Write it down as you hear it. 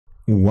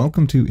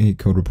Welcome to a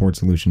code report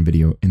solution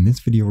video. In this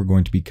video, we're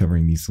going to be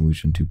covering the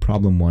solution to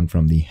problem 1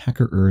 from the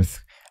HackerEarth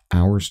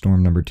HourStorm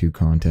number 2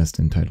 contest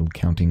entitled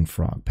Counting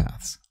Frog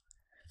Paths.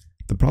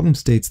 The problem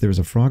states there is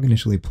a frog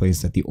initially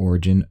placed at the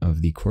origin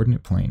of the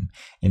coordinate plane.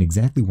 In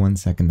exactly 1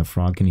 second, the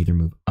frog can either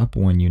move up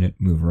 1 unit,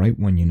 move right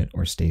 1 unit,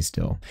 or stay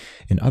still.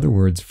 In other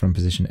words, from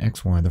position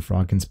XY, the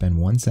frog can spend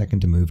 1 second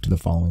to move to the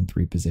following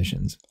 3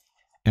 positions.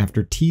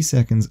 After t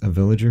seconds, a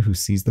villager who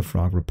sees the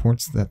frog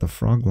reports that the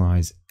frog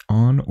lies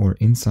on or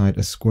inside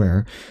a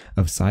square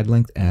of side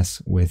length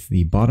s with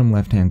the bottom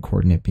left-hand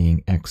coordinate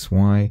being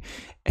xy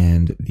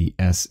and the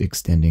s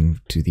extending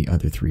to the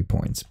other 3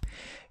 points.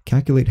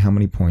 Calculate how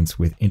many points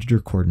with integer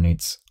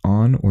coordinates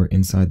on or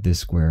inside this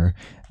square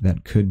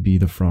that could be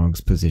the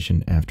frog's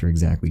position after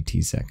exactly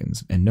t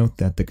seconds. And note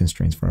that the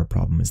constraints for our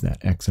problem is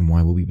that x and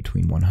y will be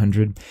between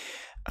 100,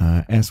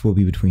 s will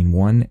be between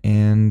 1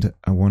 and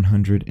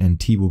 100, and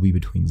t will be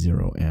between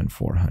 0 and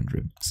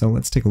 400. So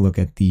let's take a look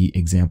at the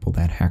example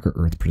that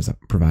HackerEarth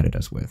provided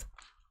us with.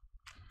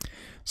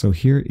 So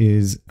here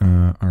is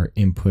our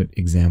input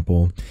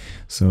example.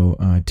 So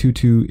 2,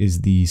 2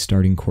 is the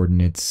starting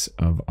coordinates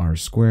of our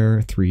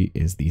square, 3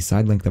 is the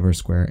side length of our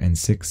square, and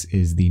 6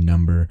 is the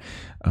number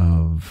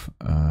of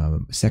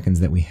seconds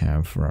that we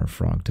have for our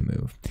frog to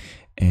move.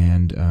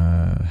 And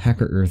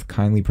HackerEarth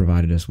kindly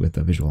provided us with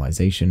a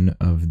visualization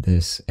of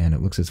this, and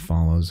it looks as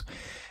follows.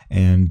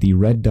 And the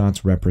red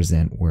dots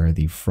represent where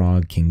the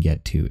frog can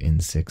get to in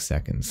 6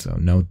 seconds. So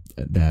note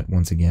that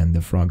once again,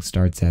 the frog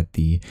starts at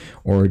the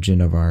origin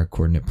of our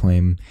coordinate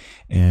plane.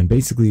 And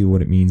basically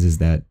what it means is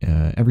that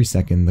every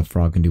second the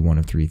frog can do one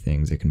of 3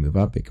 things. It can move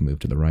up, it can move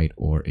to the right,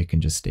 or it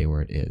can just stay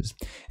where it is.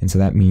 And so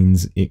that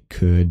means it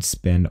could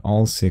spend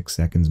all 6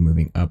 seconds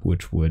moving up,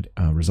 which would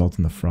result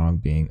in the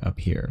frog being up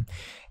here.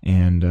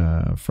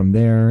 And from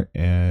there,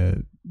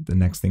 the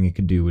next thing it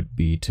could do would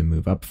be to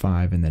move up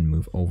 5 and then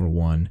move over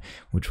 1,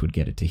 which would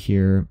get it to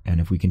here. And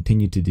if we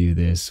continue to do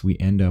this, we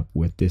end up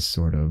with this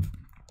sort of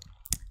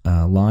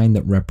line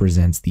that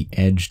represents the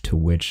edge to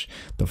which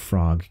the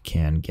frog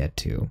can get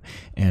to.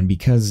 And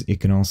because it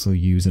can also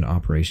use an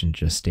operation to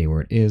just stay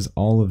where it is,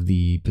 all of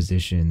the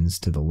positions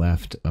to the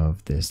left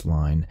of this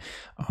line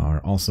are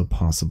also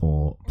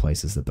possible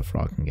places that the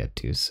frog can get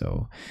to.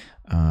 So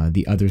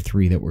the other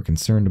 3 that we're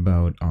concerned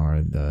about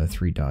are the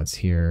 3 dots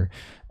here,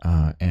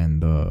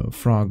 and the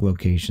frog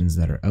locations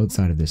that are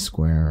outside of this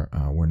square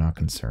we're not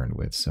concerned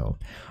with. So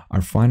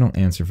our final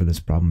answer for this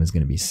problem is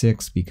going to be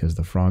 6, because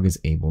the frog is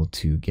able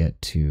to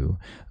get to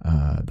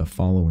the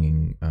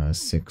following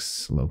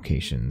 6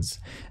 locations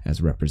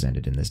as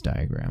represented in this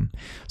diagram.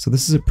 So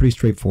this is a pretty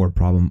straightforward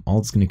problem. All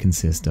it's going to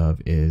consist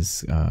of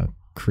is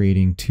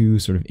creating 2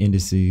 sort of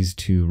indices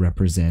to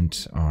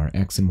represent our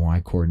x and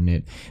y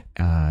coordinate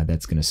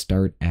that's going to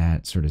start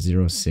at sort of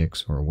 0,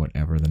 6, or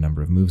whatever the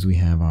number of moves we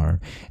have are,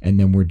 and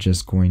then we're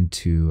just going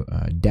to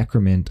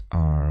decrement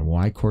our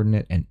y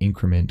coordinate and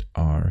increment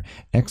our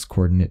x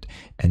coordinate,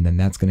 and then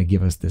that's going to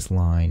give us this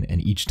line.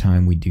 And each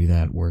time we do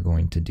that, we're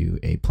going to do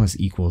a plus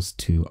equals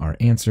to our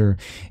answer,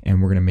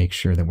 and we're going to make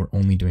sure that we're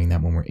only doing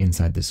that when we're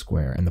inside the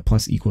square. And the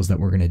plus equals that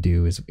we're going to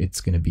do is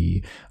it's going to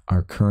be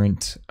our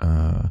current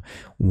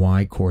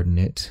y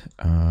coordinate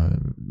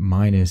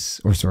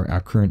minus, or sorry,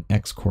 our current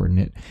x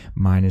coordinate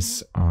minus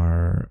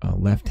our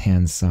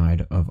left-hand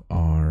side of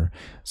our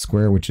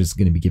square, which is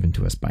going to be given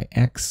to us by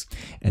x.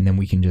 And then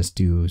we can just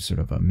do sort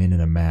of a min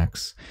and a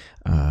max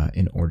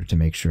in order to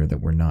make sure that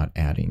we're not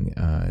adding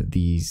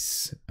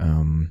these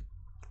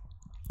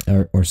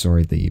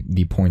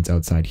the points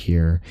outside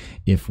here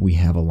if we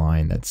have a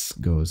line that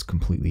goes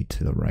completely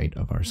to the right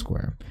of our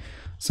square.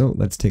 So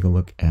let's take a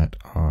look at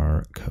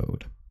our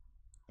code.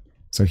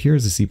 So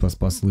here's a C++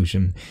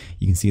 solution.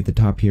 You can see at the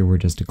top here, we're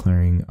just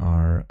declaring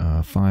our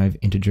 5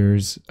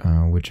 integers,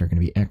 which are going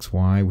to be x,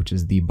 y, which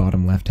is the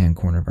bottom left-hand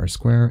corner of our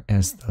square,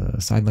 s,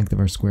 the side length of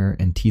our square,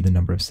 and t, the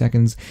number of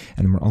seconds.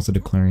 And then we're also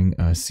declaring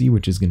c,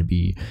 which is going to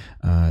be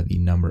the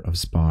number of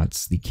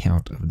spots, the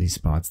count of the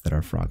spots that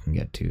our frog can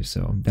get to.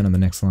 So then on the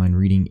next line,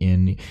 reading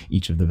in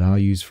each of the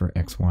values for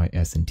x, y,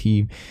 s, and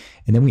t.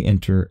 And then we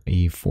enter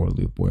a for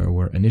loop where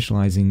we're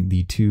initializing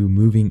the 2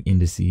 moving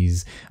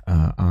indices,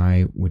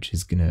 I, which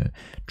is going to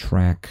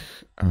track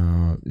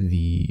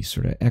the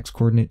sort of x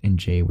coordinate, and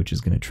j, which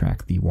is going to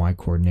track the y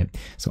coordinate.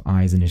 So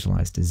I is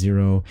initialized to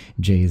 0,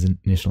 j is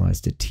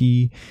initialized to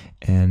t,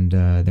 and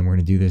then we're going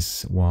to do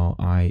this while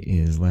I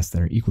is less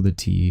than or equal to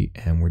t,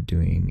 and we're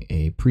doing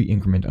a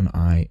pre-increment on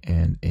I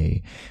and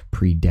a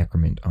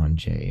pre-decrement on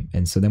j.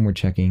 And so then we're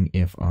checking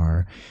if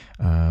our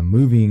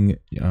moving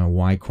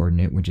y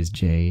coordinate, which is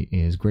j,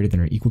 is greater than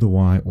or equal to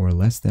y or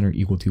less than or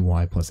equal to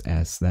y plus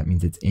s. That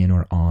means it's in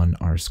or on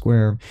our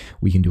square.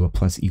 We can do a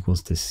plus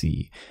equals to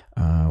c.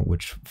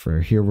 which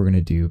for here we're going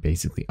to do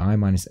basically I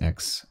minus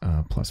x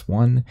plus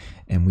 1,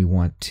 and we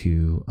want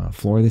to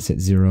floor this at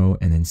 0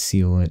 and then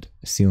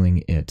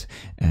sealing it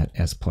at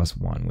s plus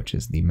 1, which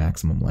is the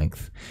maximum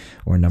length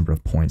or number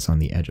of points on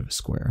the edge of a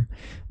square.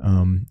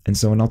 And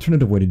so an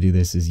alternative way to do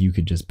this is you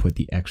could just put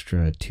the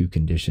extra 2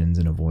 conditions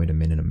and avoid a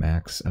min and a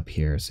max up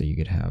here, so you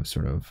could have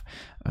sort of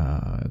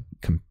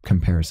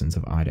comparisons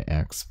of I to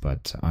x,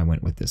 but I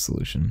went with this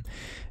solution.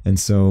 And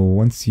so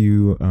once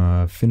you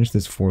finish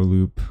this for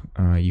loop,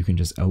 you can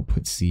just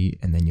output C,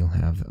 and then you'll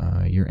have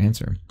your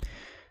answer.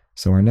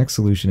 So our next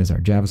solution is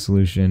our Java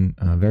solution,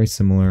 very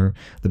similar.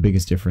 The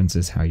biggest difference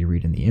is how you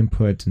read in the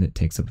input, and it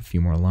takes up a few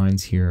more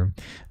lines here,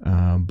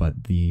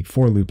 but the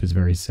for loop is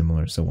very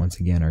similar. So once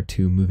again, our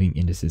 2 moving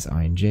indices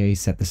I and j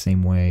set the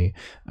same way,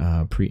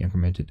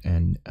 pre-incremented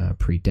and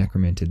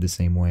pre-decremented the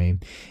same way,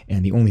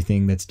 and the only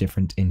thing that's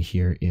different in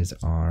here is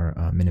our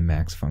min and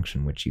max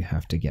function, which you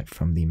have to get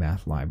from the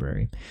math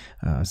library.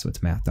 So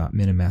it's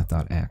math.min and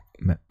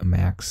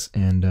math.max,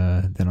 and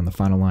then on the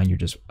final line, you're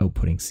just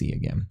outputting C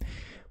again.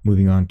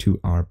 Moving on to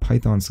our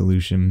Python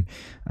solution,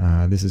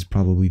 this is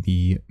probably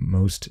the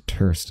most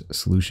terse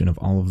solution of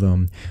all of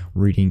them,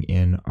 reading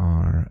in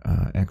our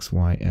x,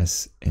 y,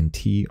 s, and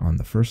t on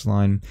the first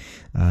line,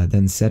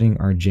 then setting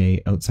our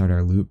j outside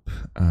our loop,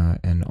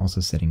 and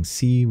also setting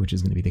c, which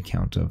is going to be the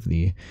count of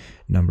the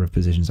number of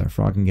positions our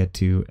frog can get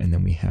to, and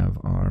then we have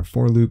our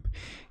for loop,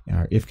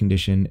 our if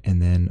condition,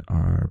 and then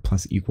our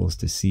plus equals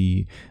to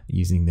c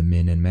using the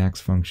min and max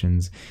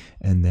functions,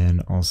 and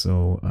then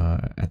also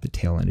at the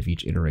tail end of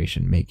each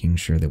iteration making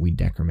sure that we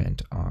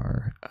decrement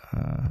our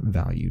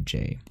value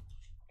j.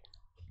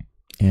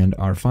 And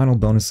our final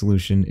bonus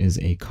solution is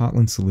a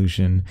Kotlin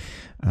solution.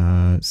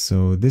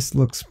 So this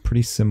looks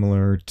pretty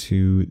similar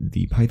to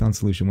the Python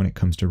solution when it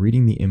comes to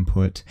reading the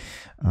input.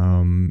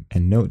 And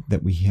note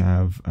that we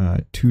have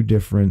 2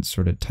 different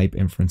sort of type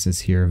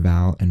inferences here,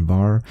 val and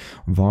var.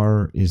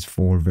 Var is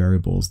for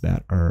variables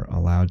that are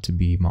allowed to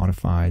be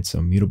modified,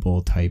 so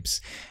mutable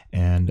types,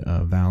 and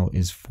val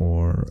is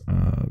for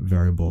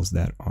variables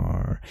that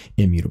are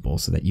immutable,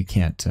 so that you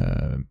can't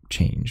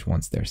change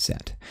once they're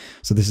set.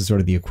 So this is sort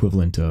of the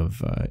equivalent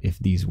of if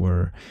these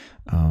were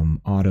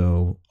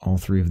auto, all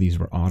 3 of these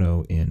were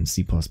auto in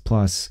C++,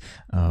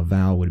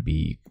 val would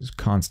be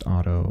const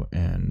auto,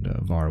 and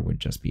var would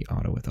just be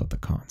auto without the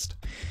const.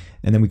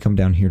 And then we come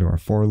down here to our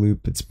for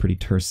loop. It's pretty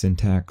terse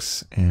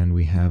syntax, and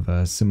we have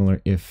a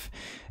similar if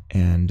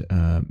and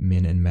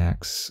min and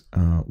max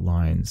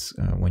lines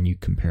when you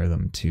compare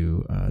them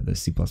to the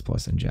C++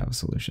 and Java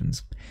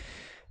solutions.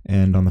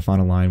 And on the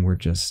final line, we're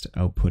just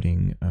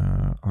outputting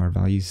our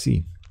value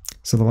C.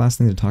 So the last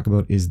thing to talk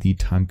about is the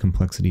time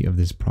complexity of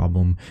this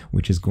problem,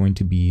 which is going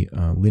to be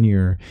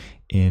linear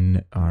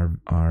in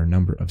our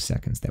number of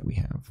seconds that we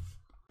have.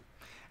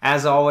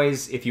 As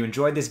always, if you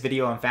enjoyed this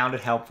video and found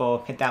it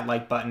helpful, hit that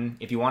like button.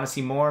 If you want to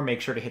see more,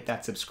 make sure to hit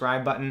that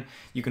subscribe button.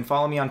 You can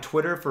follow me on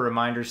Twitter for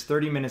reminders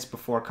 30 minutes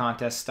before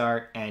contests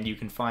start, and you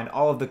can find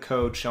all of the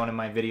code shown in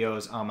my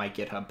videos on my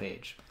GitHub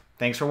page.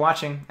 Thanks for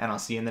watching, and I'll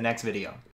see you in the next video.